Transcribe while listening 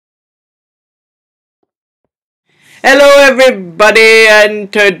Hello everybody,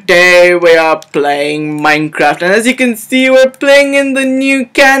 and today we are playing Minecraft, and as you can see we're playing in the new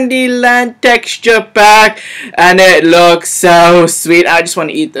Candyland texture pack and it looks so sweet. I just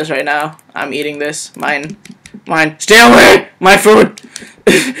want to eat this right now. I'm eating this. Mine. Stay away! My food!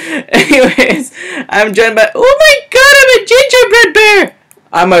 Anyways, I'm joined by, oh my god, I'm a gingerbread bear!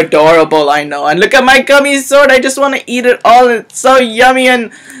 I'm adorable, I know, and look at my gummy sword. I just want to eat it all. It's so yummy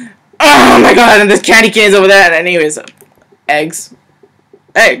and oh my god, and there's candy canes over there. And anyways, eggs.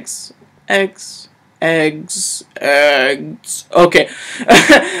 Okay.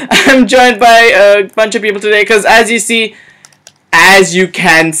 I'm joined by a bunch of people today because as you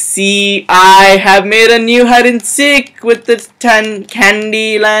can see, I have made a new hide and seek with the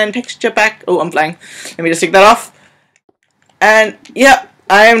Candyland texture pack. Oh, I'm flying. Let me just take that off. And yeah,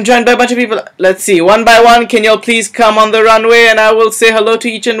 I am joined by a bunch of people. Let's see, one by one, can you all please come on the runway and I will say hello to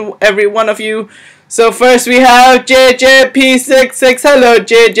each and every one of you. So first we have JJP66. Hello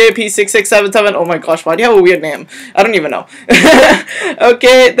JJP6677. Oh my gosh, why do you have a weird name? I don't even know.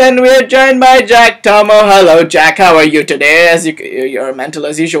 Okay, then we're joined by Jack Tomo. Hello Jack, how are you today? You're mental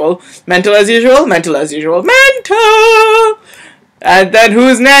as usual. Mental. And then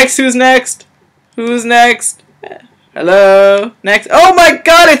who's next? Hello. Next. Oh my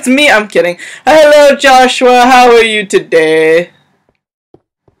god, it's me. I'm kidding. Hello, Joshua. How are you today?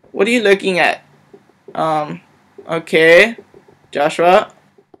 What are you looking at? Okay. Joshua.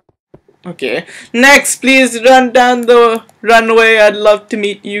 Okay. Next, please run down the runway. I'd love to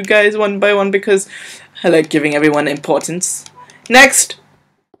meet you guys one by one because I like giving everyone importance. Next.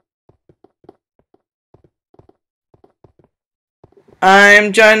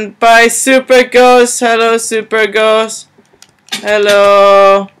 I'm joined by Super Ghost. Hello, Super Ghost.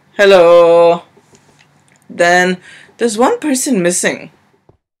 Hello. Then there's one person missing.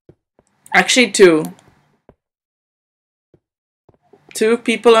 Actually, two. Two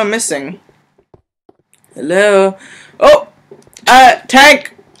people are missing. Hello. Oh,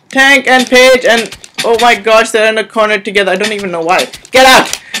 Tank and Paige and oh my gosh, they're in a corner together. I don't even know why. Get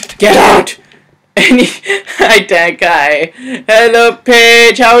out. Hi Tank, hi. Hello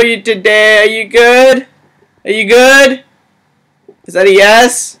Paige, how are you today? Are you good? Is that a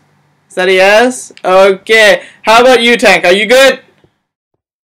yes? Okay. How about you Tank? Are you good?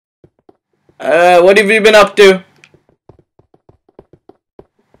 What have you been up to?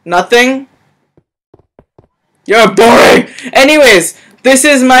 Nothing? You're boring! Anyways, this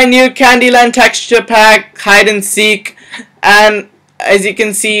is my new Candyland texture pack, hide and seek, and as you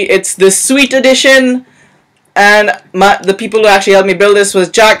can see, it's the sweet edition, and the people who actually helped me build this was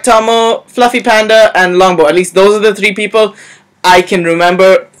Jack Tomo, Fluffy Panda, and Longbow. At least those are the three people I can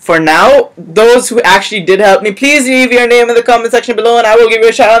remember for now. Those who actually did help me, please leave your name in the comment section below and I will give you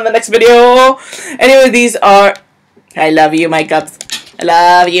a shout out in the next video. Anyway, these are... I love you, my cubs. I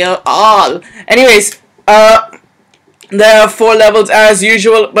love you all. Anyways, there are 4 levels as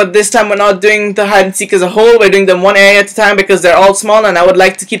usual, but this time we're not doing the hide and seek as a whole. We're doing them one area at a time because they're all small and I would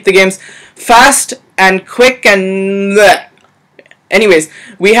like to keep the games fast and quick and bleh. Anyways,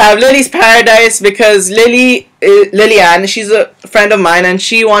 we have Lily's Paradise because Lillian, she's a friend of mine and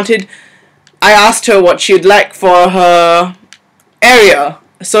I asked her what she'd like for her area.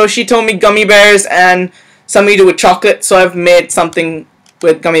 So she told me gummy bears and something to do with chocolate, so I've made something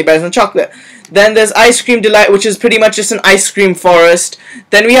with gummy bears and chocolate. Then there's Ice Cream Delight, which is pretty much just an ice cream forest.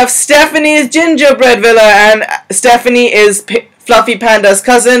 Then we have Stephanie's Gingerbread Villa, and Stephanie is Fluffy Panda's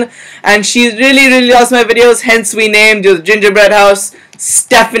cousin, and she really loves my videos, hence we named the gingerbread house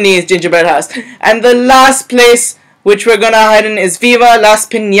Stephanie's Gingerbread House. And the last place which we're gonna hide in is Viva Las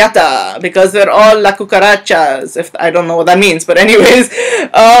Piñata, because they're all La Cucarachas, if I don't know what that means, but anyways,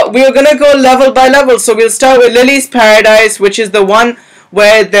 we're gonna go level by level. So we'll start with Lily's Paradise, which is the one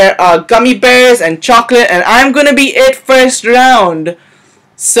where there are gummy bears and chocolate, and I'm gonna be it first round.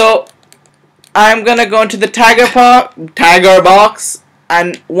 So I'm gonna go into the tagger box,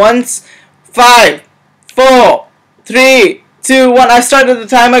 and once 5, 4, 3, 2, 1. I started the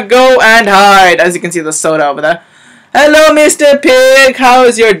timer. Go and hide. As you can see, the soda over there. Hello, Mr. Pig. How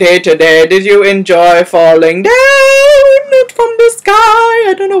is your day today? Did you enjoy falling down from the sky?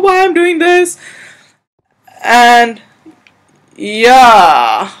 I don't know why I'm doing this. And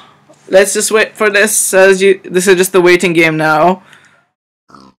yeah, let's just wait for this. This is just the waiting game now.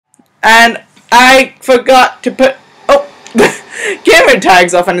 And I forgot to put gamer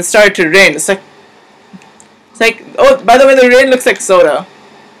tags off, and it started to rain. It's like oh, by the way, the rain looks like soda.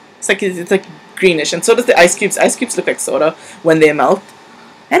 It's like greenish, and so does the ice cubes. Ice cubes look like soda when they melt,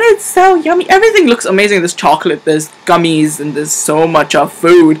 and it's so yummy. Everything looks amazing. There's chocolate, there's gummies, and there's so much of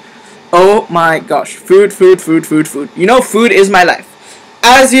food. Oh my gosh. Food, food, food, food, food. You know, food is my life.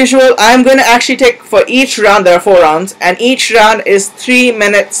 As usual, I'm going to actually take for each round, there are 4 rounds, and each round is 3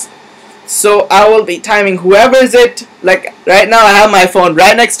 minutes. So I will be timing whoever's it. Like right now I have my phone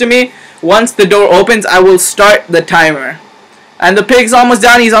right next to me. Once the door opens, I will start the timer. And the pig's almost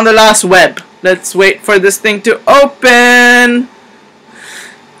done. He's on the last web. Let's wait for this thing to open.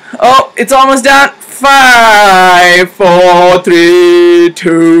 Oh, it's almost done. 5, 4, 3,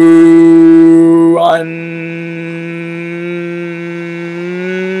 2,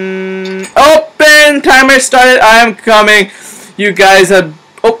 1. Open. Timer started. I am coming. You guys have...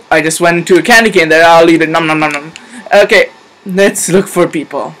 Oh, I just went into a candy cane there. I'll eat it. Nom nom nom nom. Okay, let's look for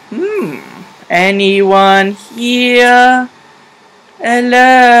people. Anyone here?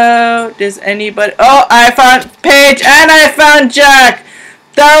 Hello? Does anybody... Oh, I found Paige and I found Jack.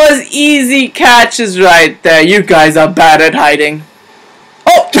 That was easy catches right there. You guys are bad at hiding.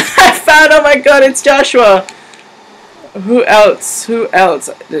 Oh, I found... Oh my god, it's Joshua. Who else? Who else?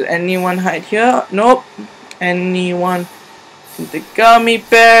 Did anyone hide here? Nope. Anyone... The gummy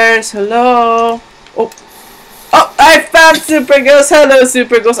bears, hello. Oh, I found Super Ghost. Hello,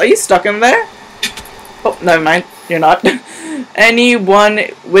 Super Ghost. Are you stuck in there? Oh, never mind. You're not. Anyone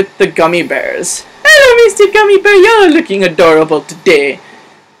with the gummy bears? Hello, Mr. Gummy Bear. You're looking adorable today.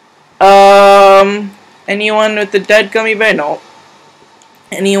 Anyone with the dead gummy bear? No.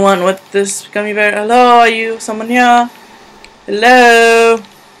 Anyone with this gummy bear? Hello, are you someone here? Hello.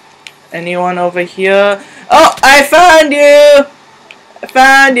 Anyone over here? Oh, I found you! I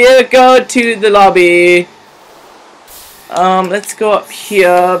found you! Go to the lobby. Let's go up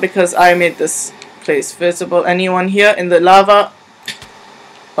here because I made this place visible. Anyone here in the lava?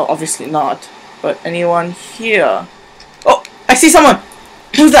 Oh, obviously not. But anyone here? Oh, I see someone!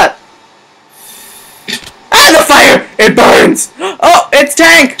 Who's that? Ah, the fire! It burns! Oh, it's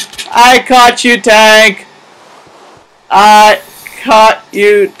Tank! I caught you, Tank! I caught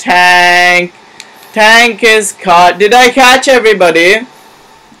you, Tank! Tank is caught. Did I catch everybody?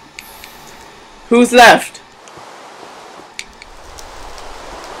 Who's left?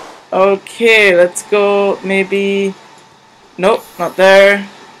 Okay, let's go. Maybe... Nope, not there.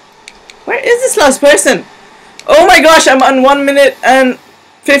 Where is this last person? Oh my gosh, I'm on 1 minute and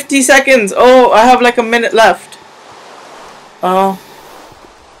 50 seconds. Oh, I have like a minute left. Oh.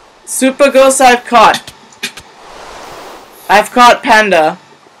 Super Ghost I've caught. I've caught Panda.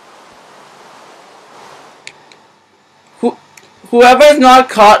 Whoever is not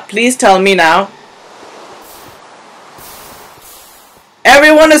caught, please tell me now.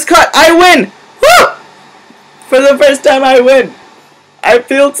 Everyone is caught. I win! Woo! For the first time, I win. I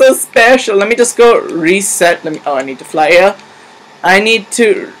feel so special. Let me just go reset. Oh, I need to fly here. I need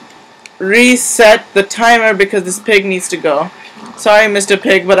to reset the timer because this pig needs to go. Sorry, Mr.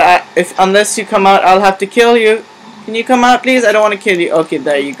 Pig, but unless you come out, I'll have to kill you. Can you come out, please? I don't want to kill you. Okay,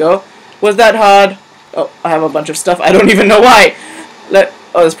 there you go. Was that hard? Oh, I have a bunch of stuff. I don't even know why.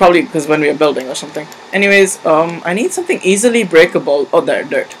 Oh, it's probably because when we are building or something. Anyways, I need something easily breakable. Oh, there,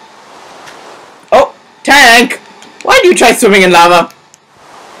 dirt. Oh, Tank! Why do you try swimming in lava?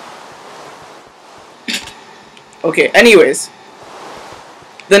 Okay, anyways.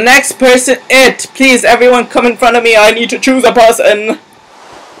 The next person, please, everyone come in front of me. I need to choose a person.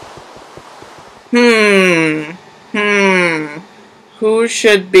 Who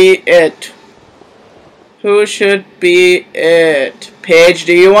should be it? Who should be it? Paige,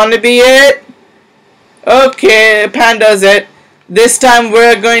 do you want to be it? Okay, Panda's it. This time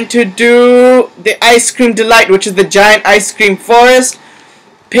we're going to do the Ice Cream Delight, which is the giant ice cream forest.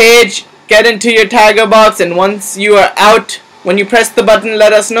 Paige, get into your tiger box, and once you are out, when you press the button,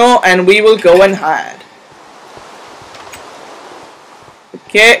 let us know, and we will go and hide.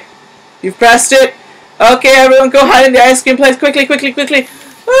 Okay, you've pressed it. Okay, everyone go hide in the ice cream place. Quickly, quickly, quickly.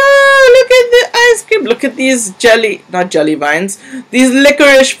 Oh, look at the ice cream. Look at these not jelly vines. These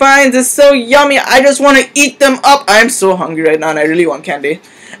licorice vines are so yummy. I just want to eat them up. I'm so hungry right now and I really want candy.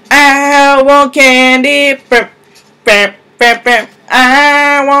 I want candy.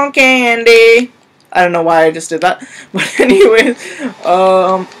 I want candy. I don't know why I just did that. But anyways,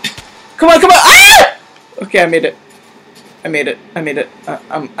 come on, come on. Ah! Okay, I made it. I made it. I made it.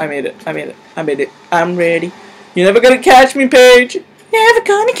 I made it. I made it. I made it. I'm ready. You're never gonna catch me, Paige. Never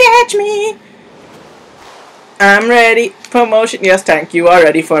gonna catch me. I'm ready. Promotion. Yes, Tank, you are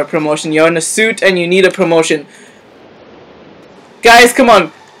ready for a promotion. You're in a suit and you need a promotion. Guys, come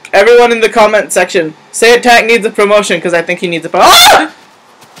on. Everyone in the comment section, say Tank needs a promotion because I think he needs a promotion. Ah!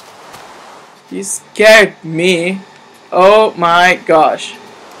 You scared me. Oh my gosh.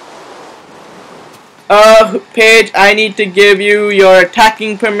 Paige, I need to give you your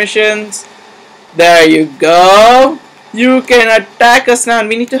attacking permissions. There you go. You can attack us now, and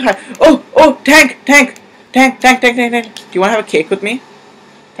we need to hide. Oh, Tank. Do you want to have a cake with me?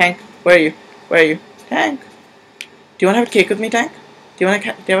 Tank, where are you? Tank. Do you want to have a cake with me, Tank? Do you want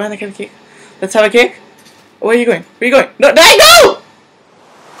to have a cake? Let's have a cake. Where are you going? No, Tank, no!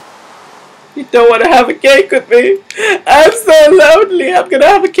 You don't want to have a cake with me. I'm so lonely. I'm gonna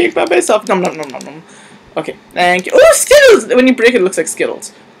have a cake by myself. Nom. Okay, thank you. Oh, Skittles! When you break it, it looks like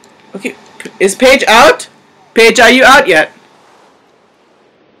Skittles. Okay, is Paige out? Paige, are you out yet?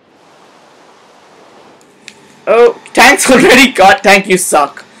 Oh, Tank's already got. Tank, you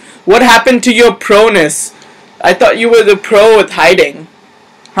suck. What happened to your proness? I thought you were the pro with hiding.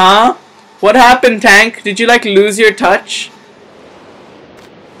 Huh? What happened, Tank? Did you like lose your touch?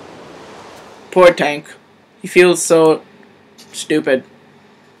 Poor Tank. He feels so stupid.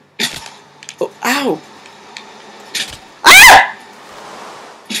 Oh, ow! Ah!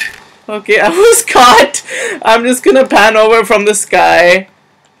 Okay, I was caught. I'm just gonna pan over from the sky.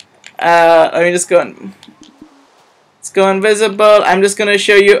 Let me just go. Let's go invisible. I'm just gonna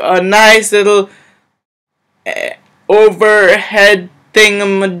show you a nice little overhead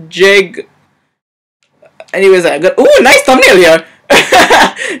thingamajig. Anyways, I got. Ooh, nice thumbnail here.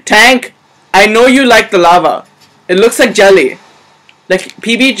 Tank, I know you like the lava. It looks like jelly. Like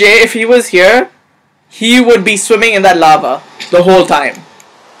PBJ, if he was here, he would be swimming in that lava the whole time.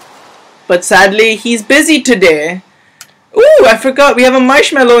 But sadly, he's busy today. Ooh, I forgot we have a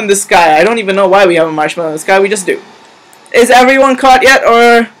marshmallow in the sky. I don't even know why we have a marshmallow in the sky. We just do. Is everyone caught yet,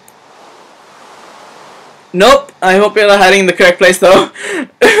 or? Nope. I hope you're hiding in the correct place, though.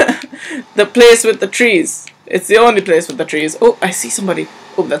 The place with the trees. It's the only place with the trees. Oh, I see somebody.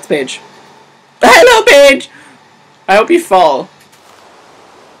 Oh, that's Paige. Hello, Paige. I hope you fall.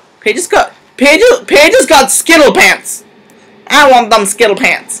 Paige has got Skittle pants. I want them Skittle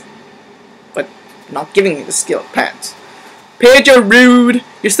pants. But I'm not giving you the Skittle pants. Paige, you're rude.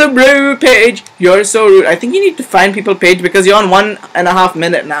 You're so rude, Paige. You're so rude. I think you need to find people, Paige, because you're on 1.5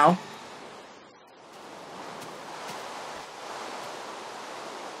 minutes now.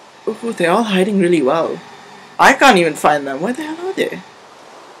 Oh, they're all hiding really well. I can't even find them. Where the hell are they?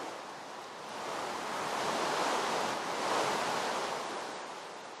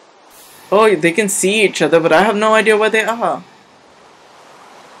 Oh, they can see each other, but I have no idea where they are.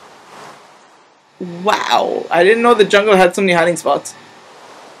 Wow, I didn't know the jungle had so many hiding spots.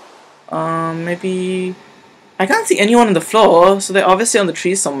 Maybe... I can't see anyone on the floor, so they're obviously on the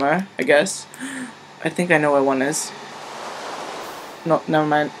trees somewhere, I guess. I think I know where one is. No, never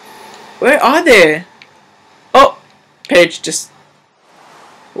mind. Where are they? Oh! Paige, just...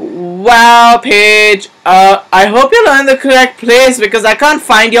 Wow, Paige. I hope you're in the correct place because I can't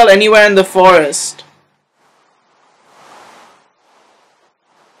find y'all anywhere in the forest.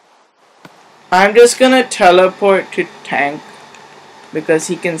 I'm just gonna teleport to Tank because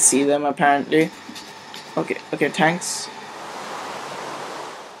he can see them apparently. Okay, Tank's.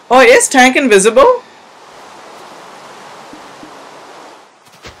 Oh, is Tank invisible?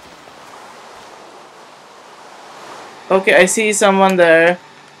 Okay, I see someone there.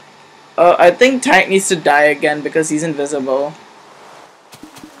 I think Tank needs to die again because he's invisible.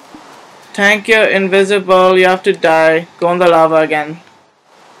 Tank, you're invisible. You have to die. Go in the lava again.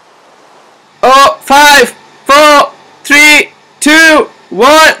 Oh, 5, 4, 3, 2,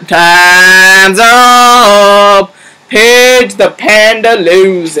 1. Time's up. Paige the panda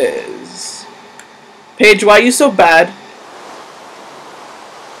loses. Paige, why are you so bad?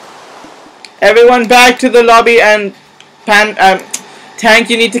 Everyone back to the lobby and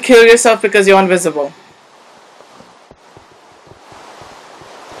Tank, you need to kill yourself because you're invisible.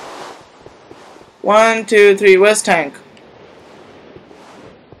 1, 2, 3. Where's Tank?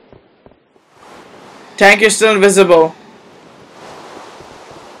 Tank, you're still invisible.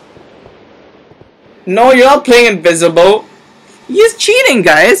 No, you're not playing invisible. He's cheating,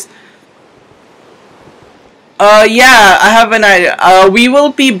 guys. Yeah, I have an idea. We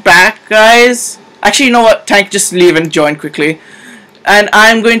will be back, guys. Actually, you know what? Tank, just leave and join quickly. And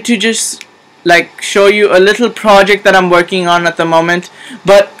I'm going to just, like, show you a little project that I'm working on at the moment.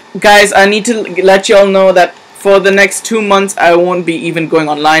 But, guys, I need to let y'all know that for the next 2 months, I won't be even going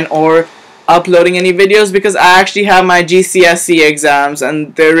online or uploading any videos because I actually have my GCSE exams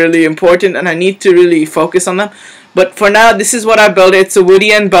and they're really important and I need to really focus on them. But for now, this is what I built. It's a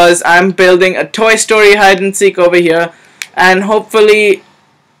Woody and Buzz. I'm building a Toy Story hide and seek over here, and hopefully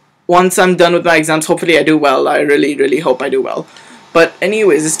once I'm done with my exams, hopefully I do well. I really hope I do well. But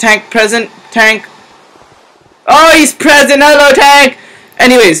anyways, is Tank present? Tank? Oh, he's present. Hello, Tank.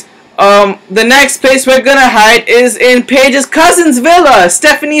 Anyways, The next place we're gonna hide is in Paige's cousin's villa,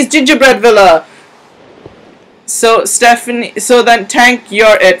 Stephanie's gingerbread villa. So Stephanie, so then Tank,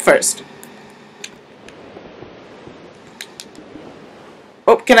 you're it first.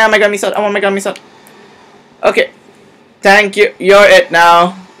 Oh, can I have my gummy shot? I want my gummy shot. Okay, Tank, you're it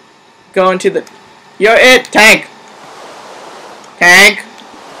now. Go into the. You're it, Tank. Tank.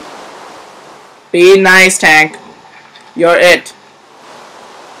 Be nice, Tank. You're it.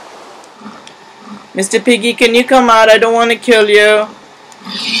 Mr. Piggy, can you come out? I don't want to kill you.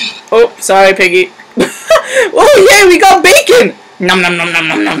 Oh, sorry, Piggy. Oh, yeah, we got bacon! Nom nom nom nom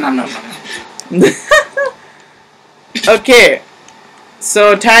nom nom nom nom. Okay.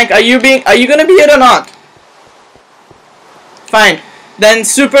 So, Tank, are you gonna be it or not? Fine. Then,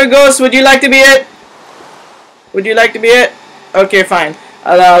 Super Ghost, would you like to be it? Would you like to be it? Okay, fine.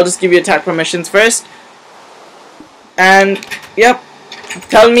 I'll just give you attack permissions first. And, yep.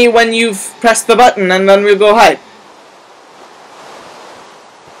 Tell me when you've pressed the button and then we'll go hide.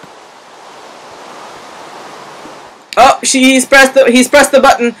 Oh, he's pressed the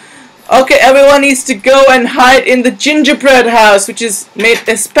button. Okay, everyone needs to go and hide in the gingerbread house, which is made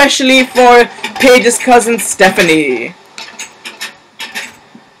especially for Paige's cousin Stephanie.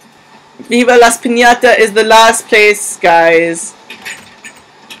 Viva Las Piñata is the last place, guys.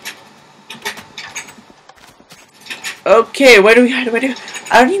 Okay, where do we hide?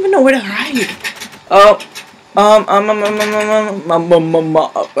 I don't even know where to hide. Oh,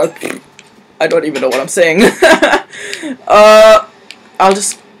 I don't even know what I'm saying. I'll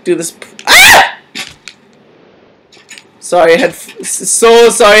just do this. Ah! Sorry, so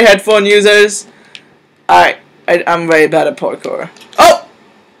sorry, headphone users. I'm very bad at parkour. Oh,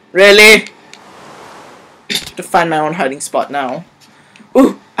 really? To find my own hiding spot now.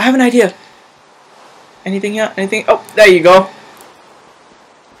 Ooh, I have an idea. Anything here? Anything? Oh, there you go.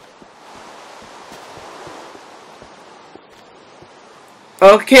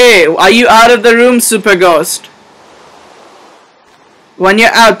 Okay, are you out of the room, Super Ghost? When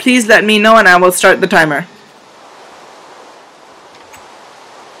you're out, please let me know and I will start the timer.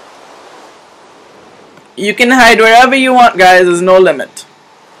 You can hide wherever you want, guys. There's no limit.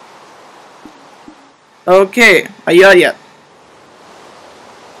 Okay, are you out yet?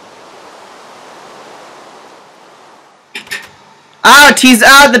 Out! He's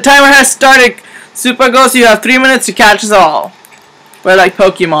out! The timer has started! Super Ghost, you have 3 minutes to catch us all. We're like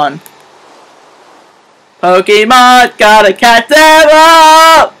Pokemon. Pokemon, gotta catch them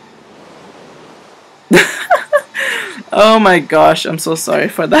all! Oh my gosh, I'm so sorry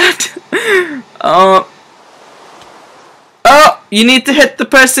for that. Oh, you need to hit the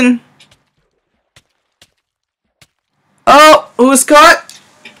person. Oh, who's caught?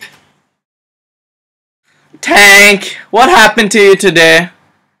 Tank, what happened to you today?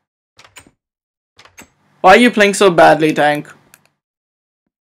 Why are you playing so badly, Tank?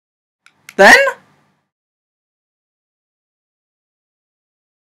 Then?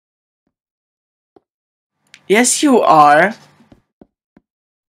 Yes, you are.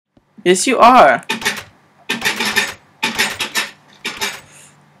 Yes, you are.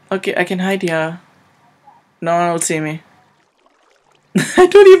 Okay, I can hide here. No one will see me. I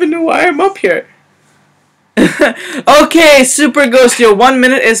don't even know why I'm up here. Okay, Super Ghost, your 1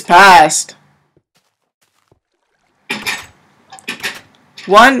 minute is past.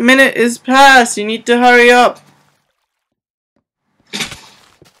 1 minute is past. You need to hurry up.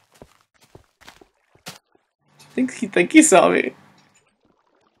 I think he saw me.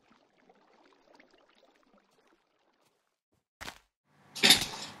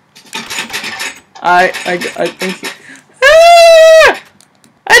 I think he... Ah!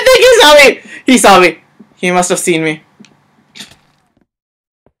 I think he saw me. He saw me. He must have seen me.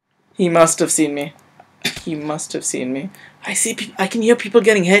 He must have seen me. He must have seen me. I see people. I can hear people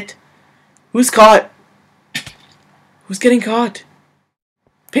getting hit. Who's caught? Who's getting caught?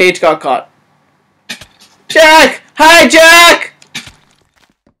 Paige got caught. Jack! Hi, Jack!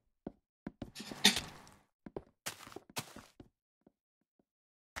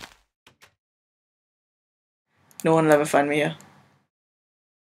 No one will ever find me here.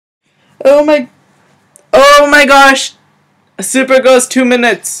 Oh my gosh! Super Ghost 2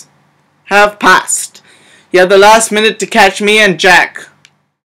 minutes have passed. You have the last minute to catch me and Jack.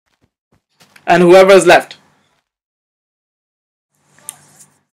 And whoever's left.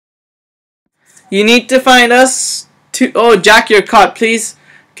 You need to find us to... Oh, Jack, you're caught, please.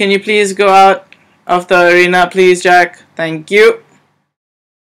 Can you please go out of the arena, please, Jack? Thank you.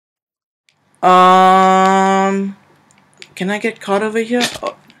 Can I get caught over here?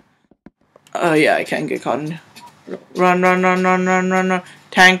 Oh yeah, I can get caught in here. Run, run, run, run, run, run, run.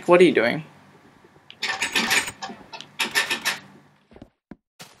 Tank, what are you doing?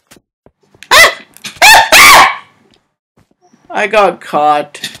 I got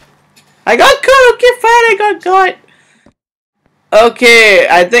caught. I got caught. Okay, fine. I got caught. Okay,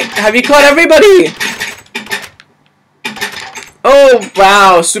 I think. Have you caught everybody? Oh,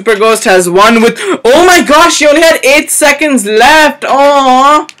 wow. Super Ghost has won with. Oh my gosh, she only had 8 seconds left.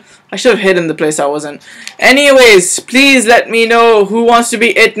 Aww. I should have hidden the place I was in. Anyways, please let me know who wants to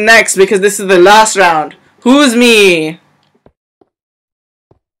be it next because this is the last round. Who's me?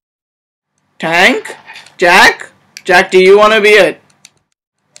 Tank? Jack? Jack, do you want to be it?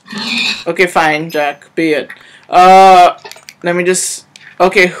 Okay, fine, Jack, be it. Let me just.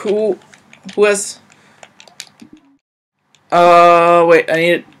 Okay, who has? Wait, I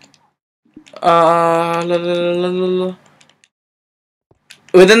need.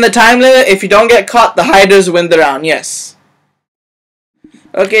 Within the time limit, if you don't get caught, the hiders win the round. Yes.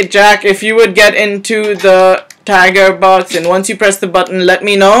 Okay, Jack, if you would get into the tagger box, and once you press the button, let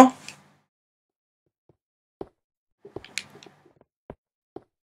me know.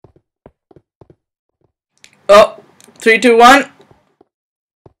 Oh, 3, 2, 1.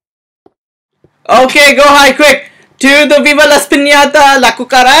 Okay, go high, quick. To the Viva Las Piñata, la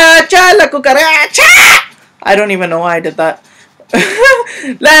cucaracha, la cucaracha. I don't even know why I did that.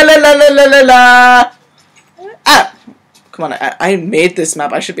 La la la la la la la. Ah, come on, I made this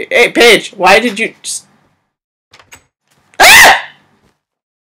map. I should be. Hey, Paige, why did you just. Ah!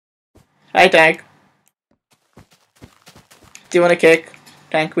 Hi, Tank. Do you want a cake?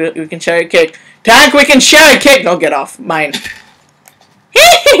 Tank, we can share a cake. Tank, we can share a cake! No, get off. Mine.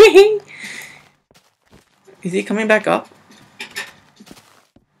 Is he coming back up?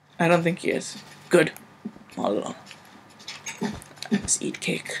 I don't think he is. Good. All alone. Let's eat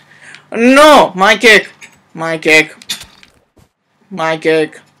cake. No! My cake! My cake. My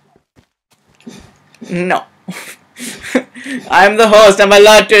cake. No. I'm the host. I'm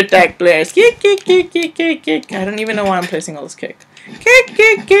allowed to attack players. Cake, cake, cake, cake, cake, cake. I don't even know why I'm placing all this cake. Cake,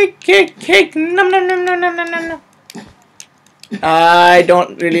 cake, cake, cake, cake. Nom, nom, nom, nom, nom, nom, nom. I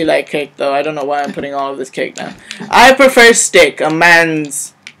don't really like cake though. I don't know why I'm putting all of this cake down. I prefer steak, a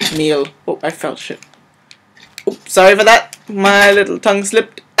man's meal. Oh, I felt shit. Oops, sorry for that. My little tongue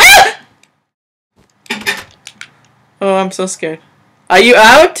slipped. Ah! Oh, I'm so scared. Are you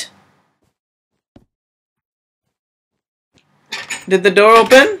out? Did the door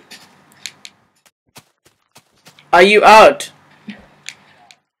open? Are you out?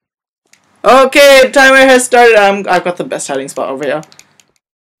 Okay, timer has started. I've got the best hiding spot over here.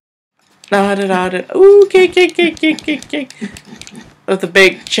 Da da da da. Ooh, cake, cake, cake, cake, cake, cake. With a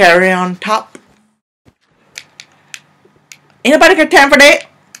big cherry on top. Anybody got time for that?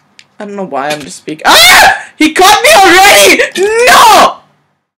 I don't know why I'm just speaking. Ah! He caught me already! No!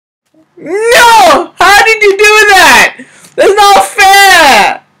 No! How did you do that? That's not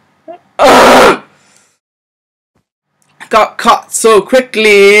fair! Ugh! I got caught so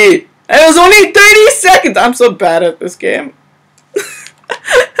quickly. And it was only 30 seconds. I'm so bad at this game.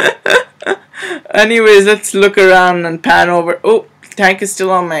 Anyways, let's look around and pan over. Oh, Tank is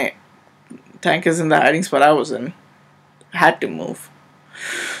still on my. Tank is in the hiding spot I was in. I had to move.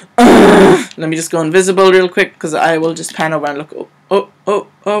 Let me just go invisible real quick because I will just pan over and look. Oh, oh, oh,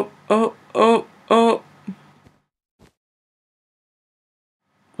 oh, oh, oh, oh.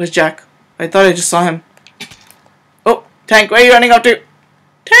 Where's Jack? I thought I just saw him. Oh, Tank, where are you running up to?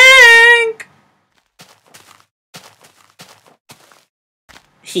 Tank!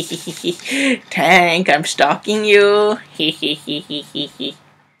 Tank, I'm stalking you.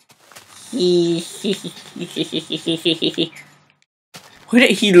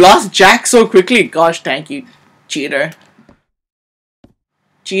 Wait, he lost Jack so quickly. Gosh, Tank, you cheater.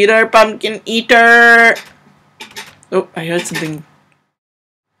 Cheater, pumpkin eater. Oh, I heard something.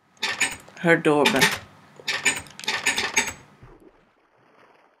 Her door open.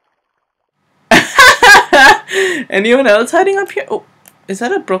 Anyone else hiding up here? Oh, is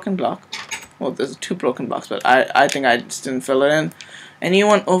that a broken block? Well, there's 2 broken blocks, but I think I just didn't fill it in.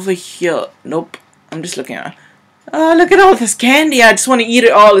 Anyone over here? Nope. I'm just looking at. Oh, look at all this candy. I just want to eat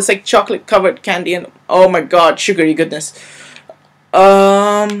it all. It's like chocolate covered candy and oh my god, sugary goodness.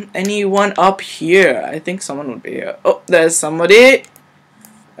 Anyone up here? I think someone would be here. Oh, there's somebody.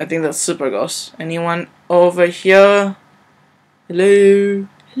 I think that's Super Ghost. Anyone over here? Hello?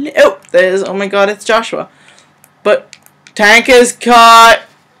 Hello? Oh, there's, oh my god, it's Joshua. But Tank is caught.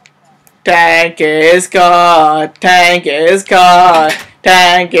 Tank is caught. Tank is caught.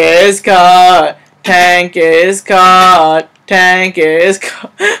 Tank is caught. Tank is caught. Tank is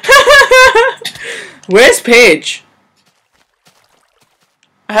caught. Where's Paige?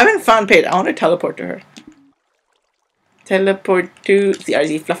 I haven't found Paige. I want to teleport to her. Teleport to the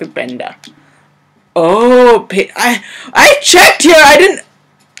RZ Fluffy Panda. Oh, I checked here. I didn't.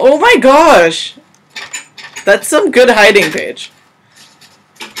 Oh my gosh. That's some good hiding, Paige.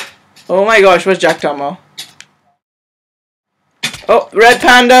 Oh my gosh, where's Jack Tomo? Oh, Red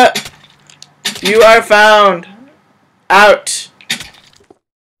Panda. You are found. Out.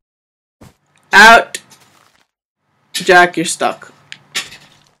 Out. Jack, you're stuck.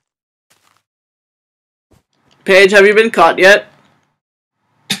 Paige, have you been caught yet?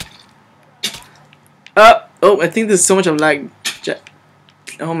 Oh, I think there's so much of lag.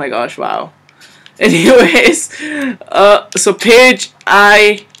 Oh my gosh, wow. Anyways, so Paige,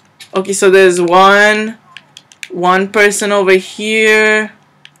 okay, so there's one person over here.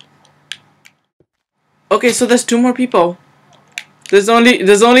 Okay, so there's 2 more people. There's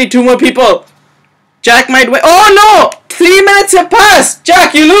only 2 more people. Jack might win. Oh no! 3 minutes have passed.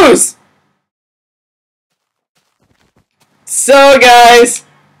 Jack, you lose. So guys,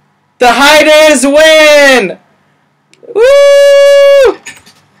 the hiders win. Woo!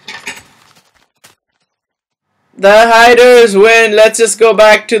 The hiders win. Let's just go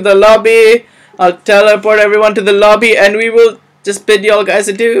back to the lobby. I'll teleport everyone to the lobby and we will just bid y'all guys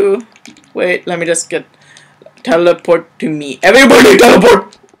adieu. Wait, let me just get teleport to me. Everybody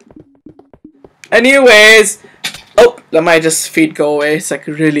teleport! Anyways, oh, let my just feed go away. It's like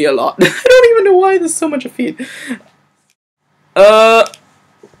really a lot. I don't even know why there's so much of feed.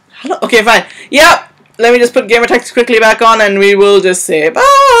 Okay, fine. Yeah, let me just put Gamertag quickly back on and we will just say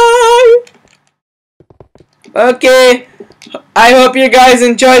bye. Okay, I hope you guys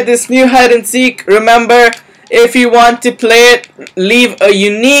enjoyed this new hide and seek. Remember, if you want to play it, leave a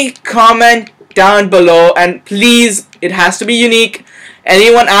unique comment down below, and please, it has to be unique.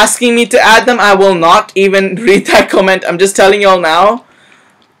 Anyone asking me to add them, I will not even read that comment. I'm just telling y'all now.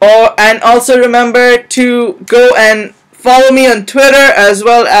 And also remember to go and follow me on Twitter as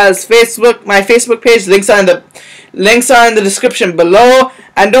well as Facebook. My Facebook page, links are in the description below.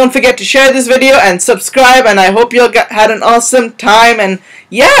 And don't forget to share this video and subscribe. And I hope you all had an awesome time. And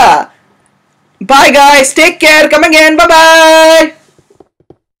yeah, bye guys. Take care. Come again. Bye bye.